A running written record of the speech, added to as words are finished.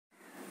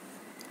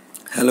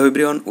Hello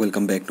everyone,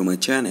 welcome back to my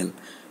channel.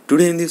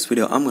 Today in this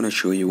video I'm gonna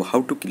show you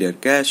how to clear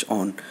cache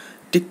on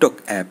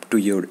TikTok app to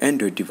your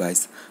Android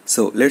device.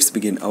 So let's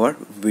begin our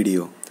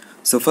video.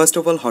 So first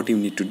of all, what you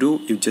need to do,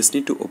 you just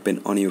need to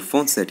open on your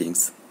phone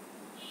settings.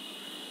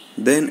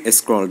 Then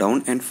scroll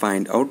down and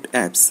find out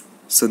apps.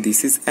 So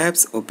this is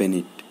apps, open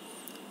it.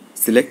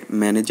 Select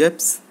manage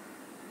apps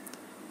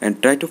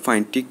and try to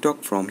find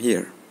TikTok from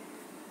here.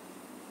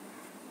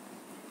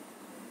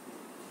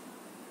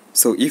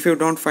 So if you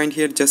don't find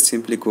here, just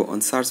simply go on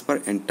search bar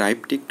and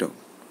type TikTok.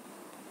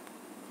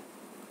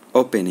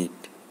 Open it.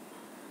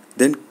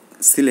 Then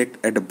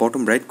select at the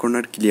bottom right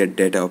corner clear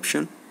data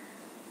option.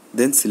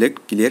 Then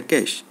select clear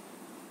cache.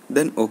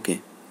 Then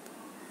OK.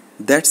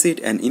 That's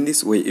it, and in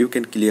this way you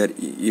can clear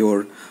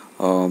your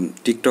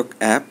TikTok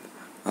app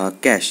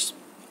cache.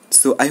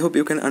 So I hope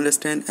you can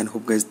understand and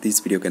hope guys this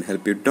video can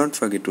help you. Don't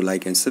forget to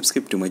like and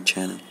subscribe to my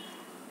channel.